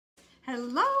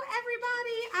Hello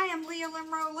everybody, I am Leah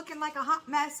Limro, looking like a hot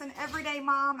mess, an everyday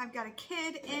mom. I've got a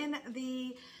kid in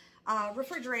the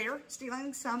refrigerator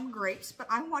stealing some grapes, but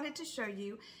I wanted to show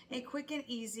you a quick and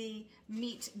easy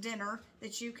meat dinner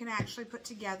that you can actually put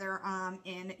together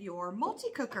in your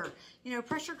multi-cooker. You know,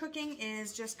 pressure cooking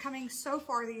is just coming so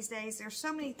far these days. There's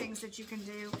so many things that you can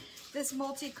do. This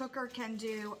multi-cooker can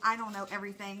do, I don't know,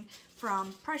 everything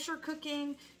from pressure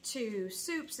cooking to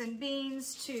soups and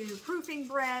beans to proofing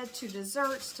bread to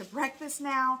desserts to breakfast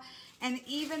now, and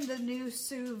even the new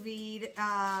sous vide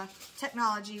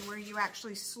technology where you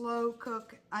actually slow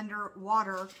cook under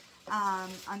water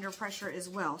under pressure as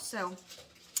well. So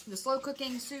the slow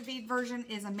cooking sous vide version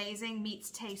is amazing. Meats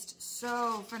taste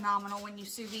so phenomenal when you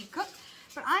sous vide cook.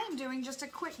 But I am doing just a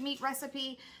quick meat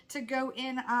recipe to go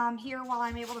in here while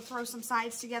I'm able to throw some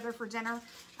sides together for dinner.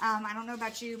 I don't know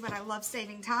about you, but I love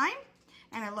saving time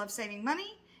and I love saving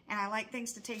money. And I like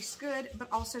things to taste good, but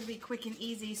also to be quick and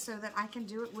easy so that I can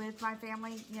do it with my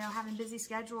family, you know, having busy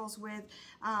schedules with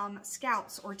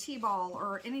scouts or t-ball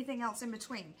or anything else in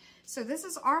between. So this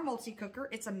is our multi-cooker.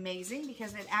 It's amazing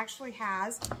because it actually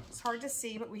has, it's hard to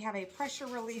see, but we have a pressure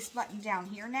release button down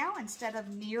here now instead of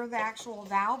near the actual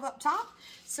valve up top.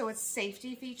 So it's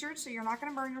safety featured, so you're not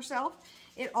gonna burn yourself.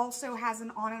 It also has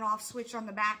an on and off switch on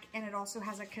the back, and it also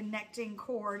has a connecting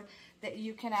cord that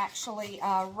you can actually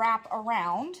wrap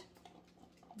around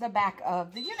the back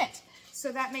of the unit.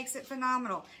 So that makes it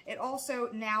phenomenal. It also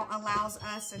now allows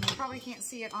us, and you probably can't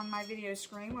see it on my video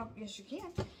screen, well, yes you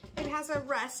can, it has a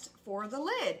rest for the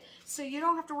lid. So you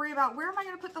don't have to worry about where am I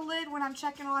gonna put the lid when I'm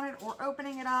checking on it or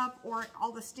opening it up or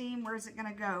all the steam, where is it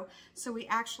gonna go? So we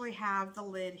actually have the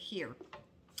lid here.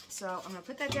 So I'm gonna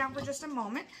put that down for just a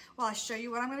moment while I show you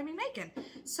what I'm gonna be making.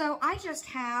 So I just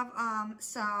have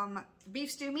some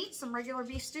beef stew meat, some regular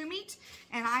beef stew meat,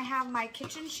 and I have my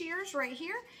kitchen shears right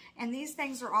here. And these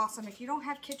things are awesome. If you don't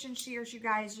have kitchen shears, you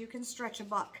guys, you can stretch a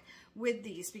buck with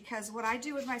these, because what I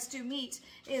do with my stew meat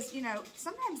is, you know,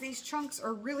 sometimes these chunks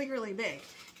are really, really big.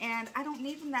 And I don't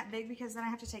need them that big because then I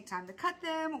have to take time to cut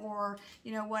them, or,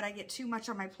 you know what, I get too much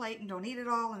on my plate and don't eat it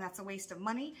all, and that's a waste of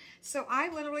money. So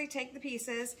I literally take the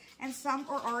pieces, and some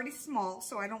are already small,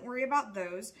 so I don't worry about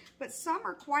those. But some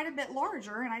are quite a bit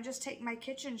larger, and I just take my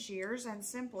kitchen shears and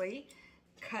simply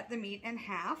cut the meat in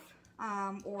half,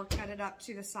 or cut it up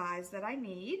to the size that I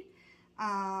need.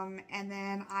 And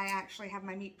then I actually have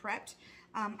my meat prepped.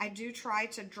 I do try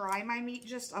to dry my meat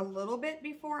just a little bit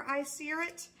before I sear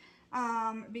it,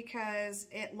 because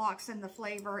it locks in the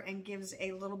flavor and gives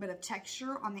a little bit of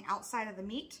texture on the outside of the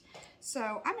meat.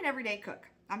 So I'm an everyday cook.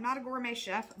 I'm not a gourmet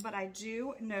chef, but I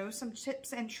do know some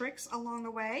tips and tricks along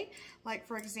the way. Like,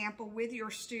 for example, with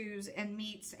your stews and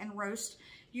meats and roast,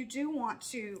 you do want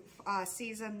to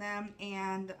season them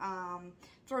and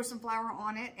throw some flour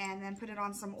on it and then put it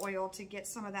on some oil to get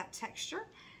some of that texture.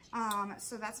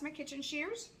 So that's my kitchen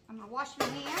shears. I'm gonna wash my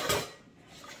hands.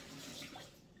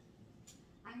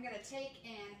 I'm gonna take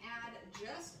and add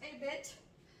just a bit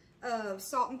of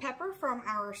salt and pepper from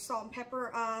our salt and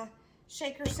pepper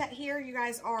shaker set here. You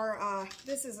guys are,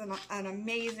 this is an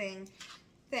amazing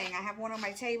thing. I have one on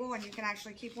my table, and you can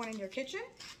actually keep one in your kitchen.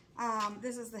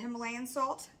 This is the Himalayan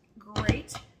salt.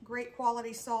 Great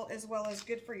quality salt, as well as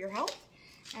good for your health.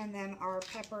 And then our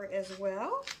pepper as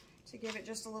well to give it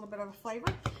just a little bit of a flavor.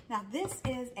 Now this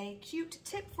is a cute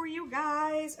tip for you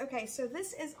guys. Okay, so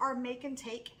this is our make and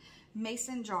take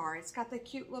mason jar. It's got the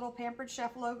cute little Pampered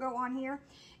Chef logo on here.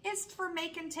 It's for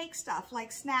make and take stuff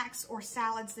like snacks or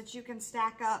salads that you can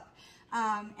stack up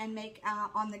and make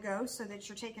on the go, so that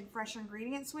you're taking fresh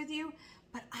ingredients with you.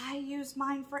 But I use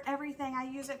mine for everything. I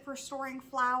use it for storing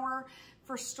flour,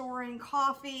 for storing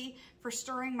coffee, for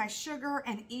storing my sugar,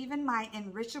 and even my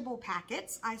enrichable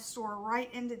packets I store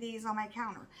right into these on my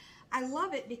counter. I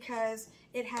love it because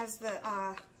it has the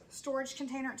storage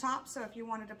container at top, so if you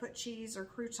wanted to put cheese or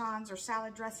croutons or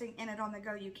salad dressing in it on the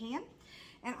go, you can.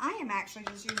 And I am actually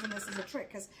just using this as a trick,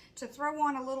 because to throw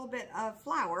on a little bit of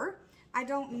flour, I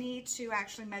don't need to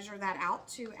actually measure that out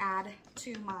to add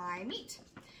to my meat.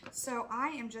 So I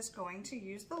am just going to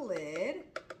use the lid.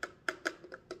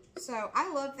 So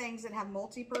I love things that have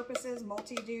multi-purposes,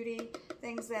 multi-duty,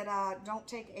 things that don't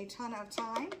take a ton of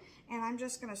time. And I'm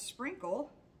just gonna sprinkle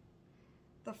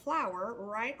the flour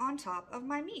right on top of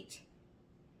my meat.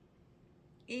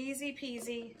 Easy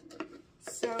peasy,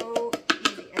 so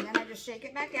easy. And then I just shake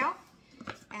it back out.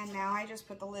 And now I just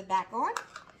put the lid back on.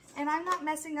 And I'm not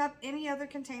messing up any other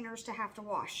containers to have to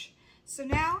wash. So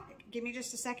now, give me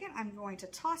just a second, I'm going to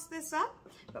toss this up.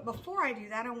 But before I do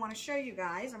that, I want to show you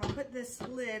guys, I'm going to put this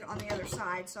lid on the other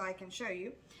side so I can show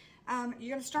you.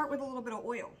 you're gonna start with a little bit of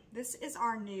oil. This is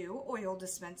our new oil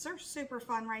dispenser, super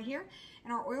fun right here.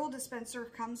 And our oil dispenser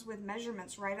comes with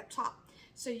measurements right up top.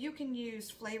 So you can use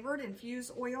flavored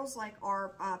infused oils like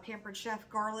our Pampered Chef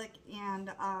garlic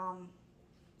and,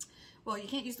 well, you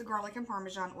can't use the garlic and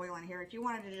Parmesan oil in here. If you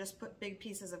wanted to just put big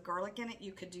pieces of garlic in it,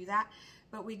 you could do that.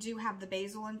 But we do have the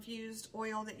basil infused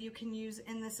oil that you can use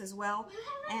in this as well.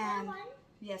 And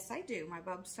yes, I do. My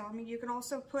bub's telling me you can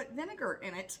also put vinegar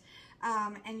in it.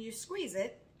 And you squeeze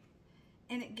it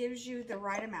and it gives you the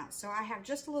right amount. So I have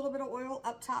just a little bit of oil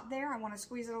up top there. I want to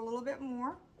squeeze it a little bit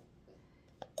more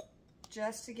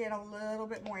just to get a little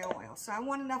bit more oil. So I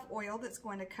want enough oil that's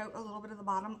going to coat a little bit of the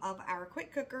bottom of our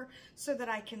quick cooker so that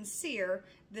I can sear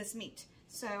this meat.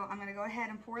 So I'm going to go ahead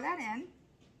and pour that in.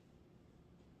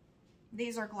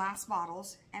 These are glass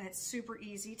bottles and it's super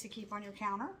easy to keep on your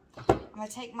counter. I'm going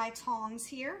to take my tongs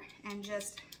here and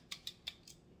just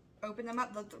open them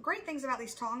up. The great things about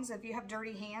these tongs, if you have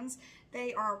dirty hands,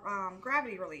 they are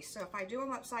gravity released. So if I do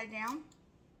them upside down,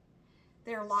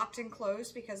 they're locked and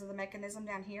closed because of the mechanism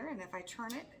down here. And if I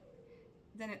turn it,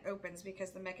 then it opens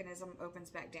because the mechanism opens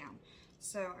back down.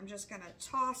 So I'm just gonna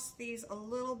toss these a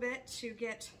little bit to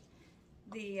get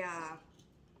the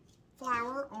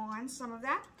flour on some of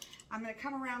that. I'm gonna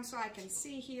come around so I can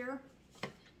see here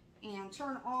and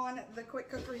turn on the quick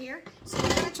cooker here. So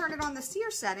we're gonna turn it on the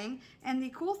sear setting. And the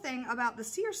cool thing about the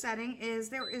sear setting is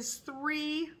there is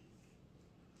 3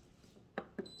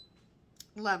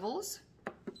 levels.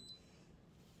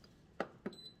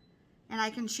 And I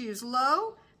can choose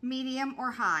low, medium,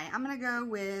 or high. I'm gonna go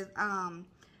with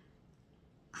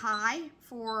high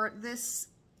for this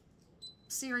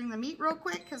searing the meat real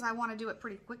quick because I wanna do it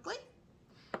pretty quickly.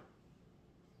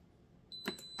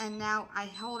 And now I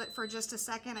hold it for just a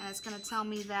second and it's gonna tell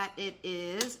me that it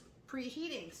is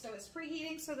preheating. So it's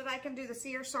preheating so that I can do the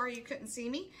sear. Sorry you couldn't see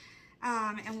me.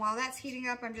 And while that's heating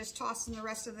up, I'm just tossing the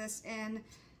rest of this in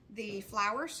the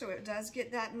flour so it does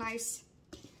get that nice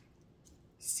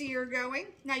sear going.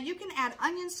 Now you can add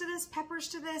onions to this, peppers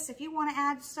to this. If you want to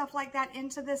add stuff like that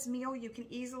into this meal, you can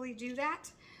easily do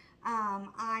that.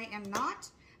 I am not.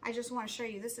 I just want to show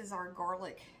you, this is our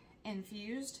garlic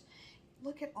infused.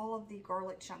 Look at all of the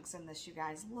garlic chunks in this, you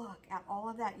guys. Look at all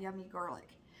of that yummy garlic.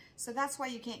 So that's why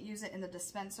you can't use it in the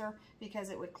dispenser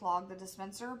because it would clog the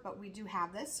dispenser, but we do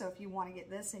have this. So if you want to get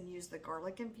this and use the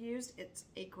garlic infused, it's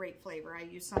a great flavor. I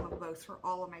use some of both for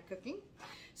all of my cooking.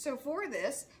 So for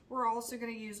this, we're also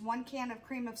going to use 1 can of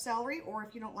cream of celery, or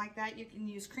if you don't like that, you can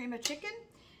use cream of chicken.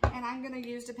 And I'm going to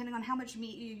use, depending on how much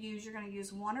meat you use, you're going to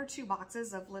use 1 or 2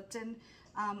 boxes of Lipton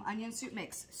onion soup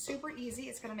mix. Super easy.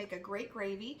 It's going to make a great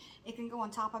gravy. It can go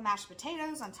on top of mashed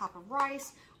potatoes, on top of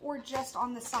rice, or just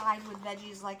on the side with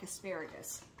veggies like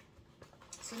asparagus.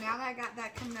 So now that I got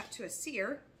that coming up to a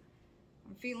sear,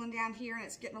 I'm feeling down here and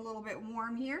it's getting a little bit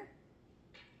warm here.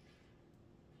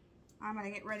 I'm going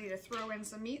to get ready to throw in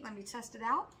some meat. Let me test it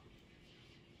out.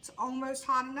 It's almost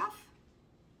hot enough.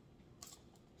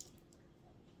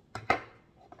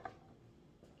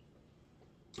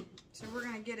 So we're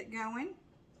going to get it going.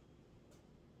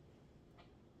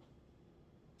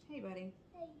 Hey, buddy.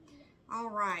 Hey. All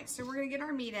right, so we're going to get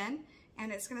our meat in,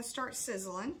 and it's going to start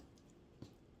sizzling.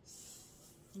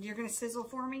 You're going to sizzle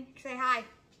for me? Say hi.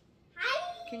 Hi.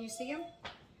 Can you see him?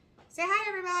 Say hi,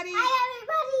 everybody. Hi,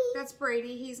 everybody. That's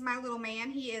Brady. He's my little man.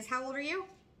 He is, how old are you?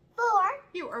 4.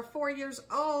 You are 4 years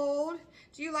old.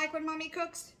 Do you like when Mommy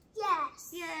cooks?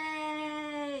 Yes.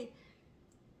 Yay.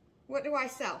 What do I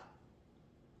sell?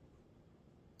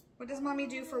 What does Mommy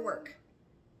do for work?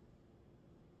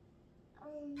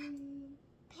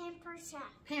 Pampered Chef.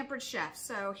 Pampered Chef.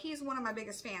 So he's one of my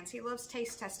biggest fans. He loves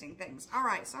taste testing things. All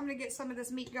right, so I'm going to get some of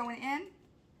this meat going in.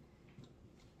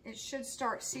 It should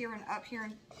start searing up here.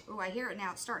 Oh, I hear it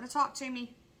now. It's starting to talk to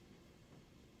me.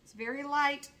 It's very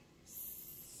light.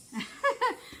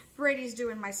 Brady's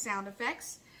doing my sound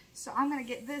effects. So I'm going to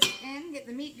get this in, get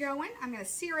the meat going. I'm going to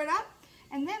sear it up.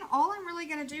 And then all I'm really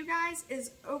going to do, guys, is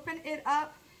open it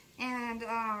up and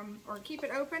or keep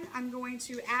it open. I'm going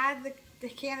to add the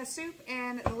can of soup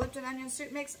and the Lipton onion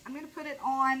soup mix. I'm going to put it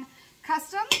on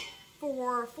custom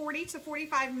for 40 to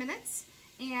 45 minutes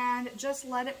and just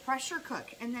let it pressure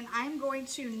cook. And then I'm going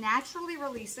to naturally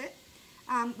release it,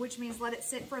 which means let it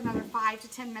sit for another 5 to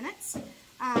 10 minutes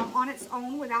on its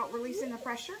own without releasing the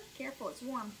pressure. Careful, it's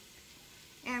warm.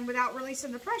 And without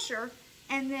releasing the pressure,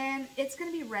 and then it's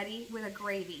going to be ready with a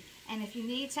gravy. And if you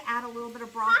need to add a little bit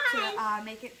of broth to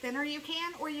make it thinner, you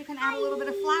can, or you can add a little bit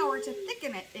of flour to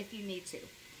thicken it if you need to.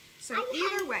 So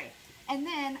either way. And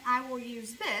then I will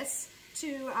use this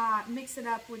to mix it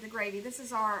up with the gravy. This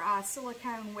is our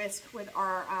silicone whisk with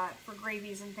our for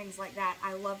gravies and things like that.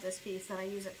 I love this piece, and I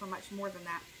use it for much more than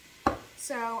that.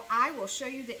 So I will show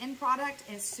you the end product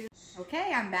as soon.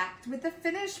 Okay, I'm back with the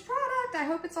finished product. I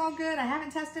hope it's all good. I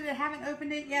haven't tested it, haven't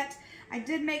opened it yet. I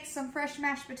did make some fresh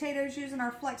mashed potatoes using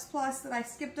our Flex Plus that I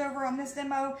skipped over on this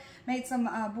demo. Made some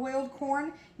boiled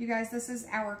corn. You guys, this is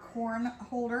our corn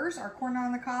holders, our corn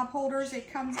on the cob holders.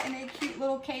 It comes in a cute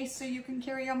little case so you can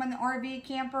carry them in the RV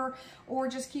camper or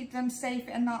just keep them safe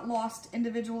and not lost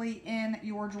individually in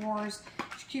your drawers.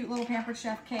 Cute little Pampered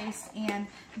Chef case, and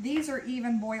these are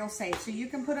even boil safe. So you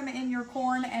can put them in your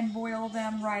corn and boil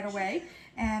them right away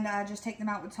and just take them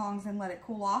out with tongs and let it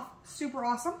cool off. Super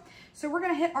awesome. So we're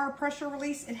gonna hit our pressure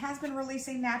release. It has been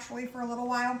releasing naturally for a little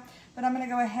while, but I'm gonna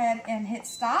go ahead and hit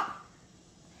stop.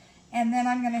 And then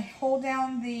I'm gonna hold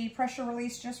down the pressure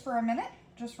release just for a minute,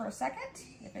 just for a second,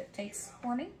 if it takes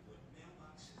for me.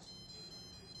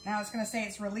 Now it's gonna say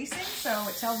it's releasing, so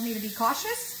it tells me to be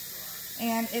cautious.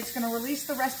 And it's gonna release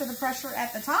the rest of the pressure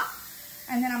at the top.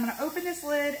 And then I'm gonna open this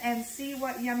lid and see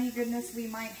what yummy goodness we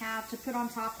might have to put on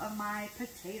top of my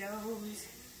potatoes.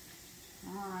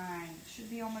 All right,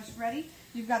 should be almost ready.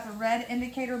 You've got the red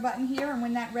indicator button here, and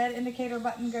when that red indicator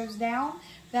button goes down,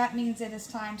 that means it is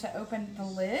time to open the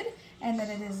lid and that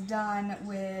it is done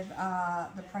with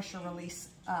the pressure release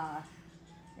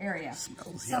area.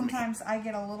 Sometimes I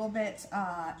get a little bit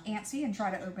antsy and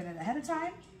try to open it ahead of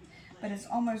time, but it's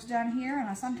almost done here,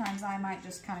 and sometimes I might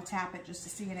just kind of tap it just to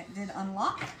see, and it did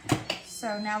unlock.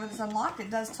 So now that it's unlocked,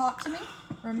 it does talk to me.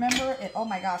 Remember, oh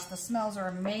my gosh, the smells are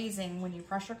amazing when you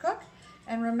pressure cook.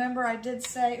 And remember, I did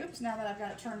say, oops, now that I've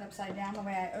got it turned upside down the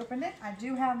way I opened it, I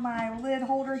do have my lid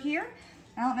holder here.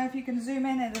 I don't know if you can zoom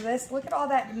in into this. Look at all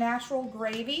that natural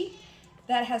gravy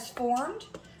that has formed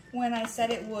when I said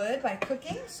it would by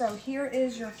cooking. So here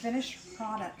is your finished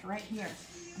product right here.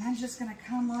 And I'm just gonna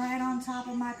come right on top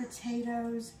of my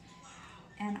potatoes,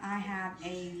 and I have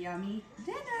a yummy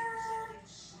dinner.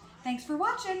 Thanks for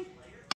watching.